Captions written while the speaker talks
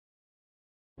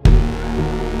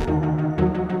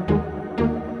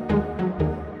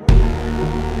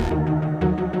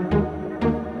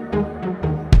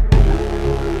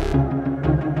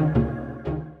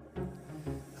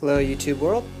Hello YouTube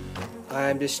world.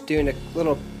 I'm just doing a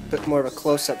little bit more of a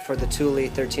close-up for the Thule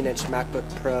 13-inch Macbook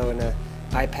Pro and an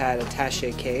iPad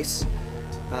Attache Case.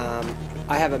 I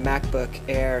have a Macbook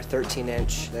Air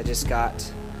 13-inch that I just got.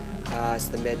 It's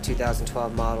the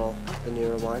mid-2012 model, the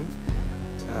newer one,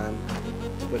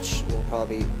 which will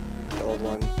probably be the old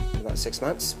one in about 6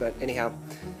 months. But anyhow,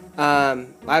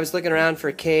 I was looking around for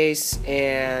a case,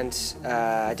 and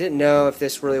I didn't know if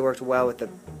this really worked well with the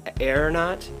Air or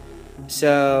not.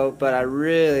 But I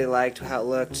really liked how it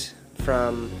looked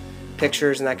from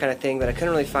pictures and that kind of thing, but I couldn't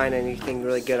really find anything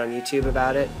really good on YouTube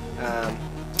about it.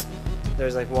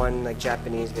 There's like one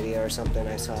Japanese video or something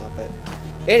I saw, but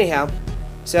anyhow,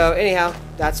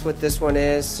 that's what this one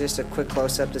is. Just a quick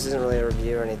close-up. This isn't really a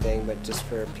review or anything, but just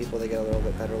for people to get a little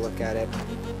bit better look at it.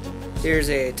 Here's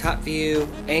a top view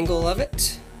angle of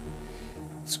it.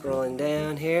 Scrolling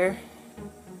down here,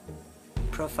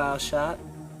 profile shot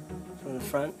from the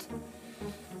front.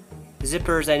 The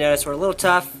zippers, I noticed, were a little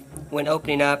tough when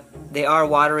opening up. They are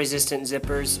water resistant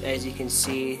zippers, as you can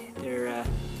see. They're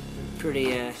pretty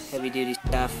heavy duty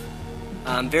stuff.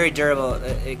 Very durable,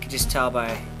 you could just tell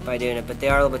by doing it, but they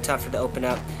are a little bit tougher to open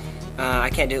up.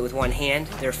 I can't do it with one hand,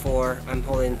 therefore I'm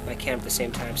holding my camera at the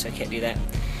same time, so I can't do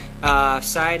that.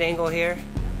 Side angle here,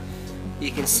 you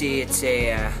can see it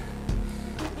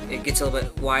gets a little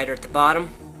bit wider at the bottom.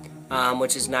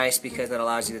 Which is nice because that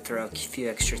allows you to throw a few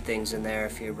extra things in there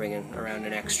if you're bringing around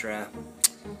an extra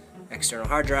external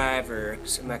hard drive or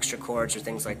some extra cords or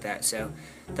things like that. So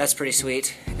that's pretty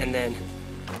sweet. And then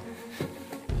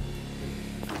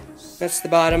that's the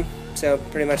bottom. So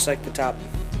pretty much like the top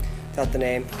without the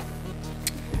name.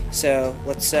 So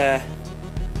let's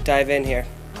dive in here.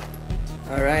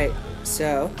 Alright,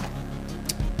 so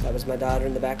that was my daughter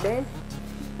in the background.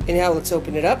 Anyhow, let's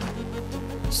open it up.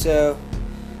 So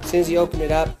as soon as you open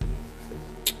it up,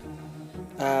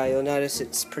 you'll notice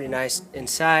it's pretty nice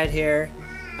inside here.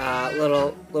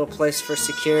 Little place for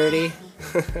security.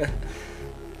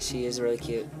 She is really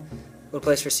cute. Little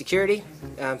place for security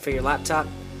for your laptop.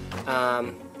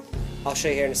 I'll show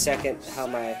you here in a second how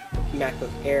my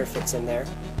MacBook Air fits in there,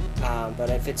 but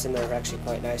it fits in there actually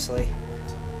quite nicely.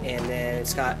 And then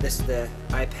it's got this is the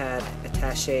iPad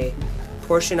Attache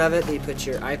portion of it that you put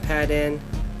your iPad in.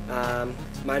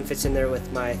 Mine fits in there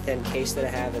with my thin case that I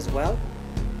have as well,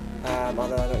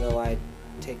 although I don't know why I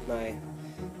take my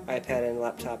iPad and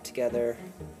laptop together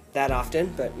that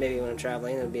often, but maybe when I'm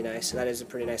traveling it would be nice. So that is a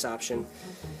pretty nice option.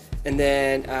 And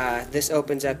then this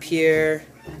opens up here.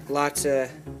 Lots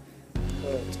of,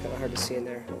 it's kind of hard to see in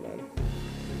there, hold on.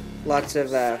 Lots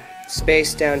of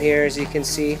space down here, as you can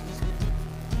see.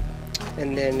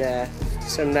 And then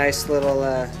some nice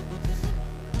little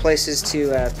places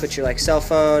to put your cell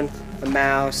phone, a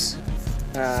mouse,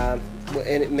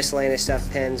 and miscellaneous stuff,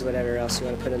 pens, whatever else you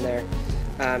want to put in there.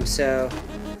 So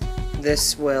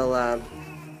this will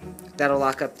that'll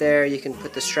lock up there. You can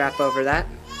put the strap over that,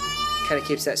 kind of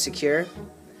keeps that secure,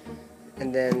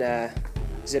 and then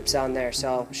zips on there. So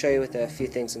I'll show you with a few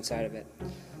things inside of it.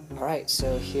 Alright,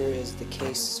 so here is the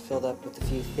case filled up with a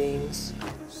few things.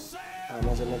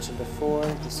 As I mentioned before,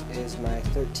 this is my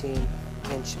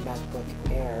 13-inch MacBook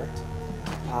Air.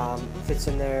 Fits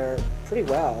in there pretty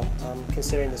well,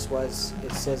 considering it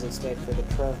says it's made for the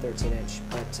Pro 13-inch,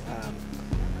 but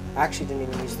I actually didn't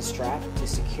even use the strap to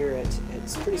secure it.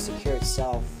 It's pretty secure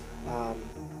itself,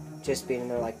 just being in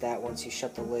there like that once you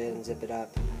shut the lid and zip it up.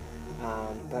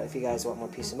 But if you guys want more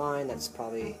peace of mind, that's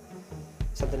probably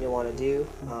something you'll want to do.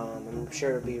 I'm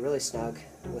sure it'll be really snug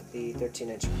with the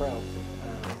 13-inch Pro.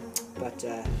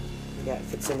 Yeah, it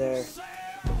fits in there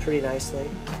pretty nicely.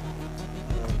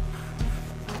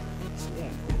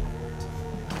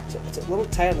 It's a little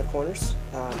tight on the corners.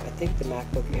 I think the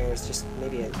MacBook Air is just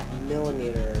maybe a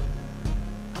millimeter,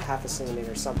 half a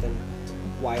centimeter, something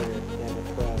wider than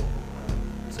the Pro.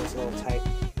 So it's a little tight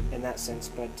in that sense.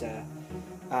 But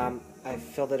I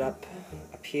filled it up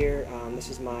here. This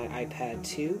is my iPad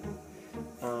 2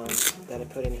 that I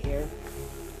put in here.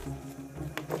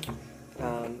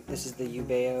 This is the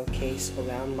Ubeo case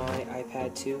around my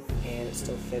iPad 2, and it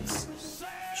still fits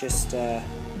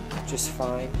just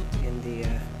fine in the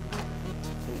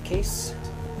case.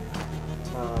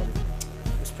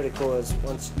 What's pretty cool is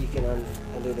once you can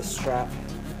undo the strap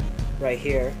right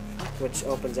here, which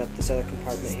opens up this other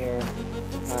compartment here.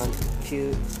 A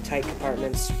few tight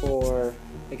compartments for,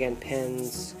 again,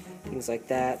 pens, things like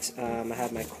that. I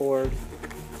have my cord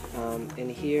in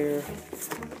here.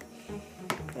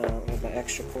 I have my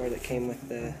extra cord that came with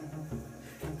the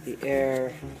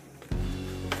Air.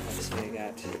 Obviously I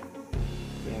got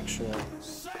the actual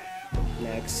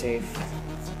MagSafe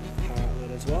power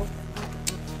outlet as well.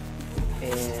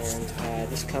 And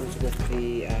this comes with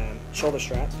the shoulder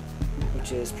strap,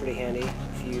 which is pretty handy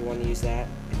if you want to use that,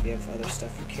 if you have other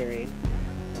stuff you're carrying.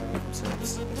 So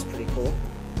it's pretty cool.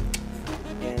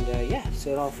 And yeah, so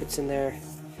it all fits in there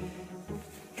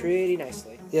pretty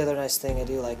nicely. The other nice thing I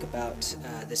do like about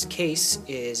this case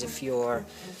is if you're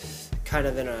kind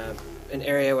of in an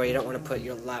area where you don't want to put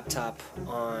your laptop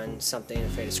on something,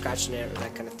 afraid of scratching it or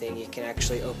that kind of thing, you can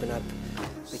actually open up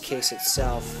the case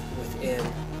itself within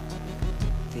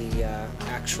the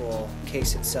actual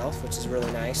case itself, which is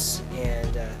really nice,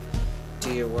 and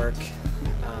do your work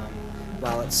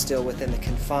while it's still within the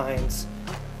confines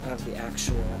of the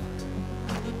actual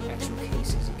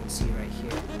case, as you can see right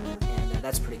here. And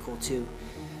that's pretty cool too.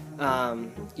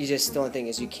 The only thing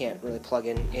is you can't really plug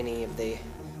in any of the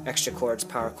extra cords,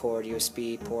 power cord,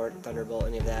 USB port, Thunderbolt,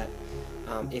 any of that,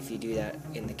 if you do that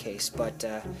in the case. But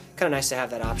kind of nice to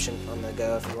have that option on the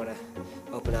go if you want to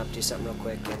open up, do something real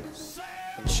quick,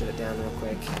 and shut it down real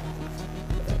quick.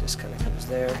 But that just kind of comes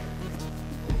there,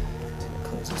 and it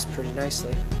closes pretty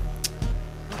nicely.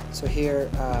 So here,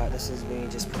 this is me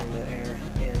just putting the air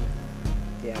in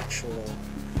the actual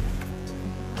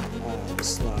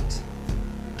slot,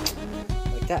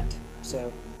 like that.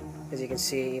 So as you can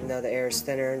see, even though the air is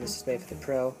thinner, this is made for the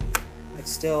Pro,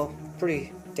 it's still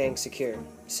pretty dang secure.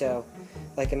 So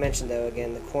like I mentioned though,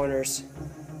 again, the corners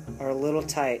are a little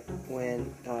tight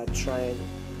when trying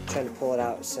to pull it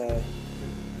out, so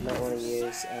you might want to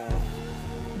use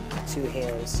 2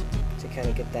 hands to kind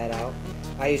of get that out.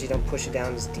 I usually don't push it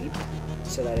down as deep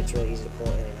so that it's really easy to pull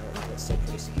it in and out, but it's still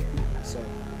pretty secure. So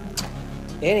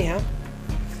anyhow,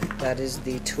 that is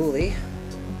the Thule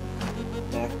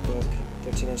MacBook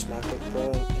 13-inch MacBook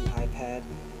Pro and iPad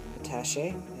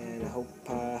Attache, and I hope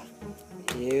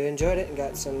you enjoyed it and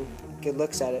got some good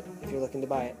looks at it if you're looking to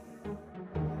buy it.